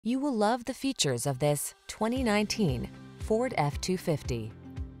You will love the features of this 2019 Ford F-250.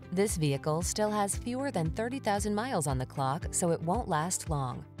 This vehicle still has fewer than 30,000 miles on the clock, so it won't last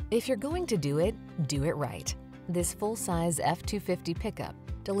long. If you're going to do it right. This full-size F-250 pickup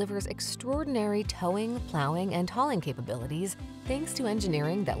delivers extraordinary towing, plowing, and hauling capabilities thanks to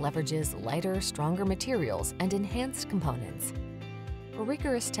engineering that leverages lighter, stronger materials and enhanced components.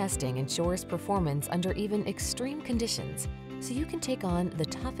 Rigorous testing ensures performance under even extreme conditions, so you can take on the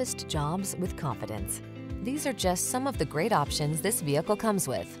toughest jobs with confidence. These are just some of the great options this vehicle comes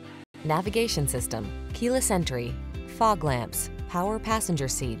with: navigation system, keyless entry, fog lamps, power passenger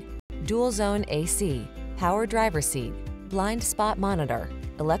seat, dual zone AC, power driver seat, blind spot monitor,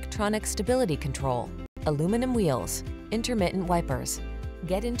 electronic stability control, aluminum wheels, intermittent wipers.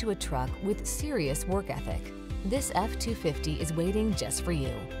 Get into a truck with serious work ethic. This F-250 is waiting just for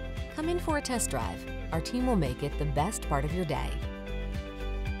you. Come in for a test drive. Our team will make it the best part of your day.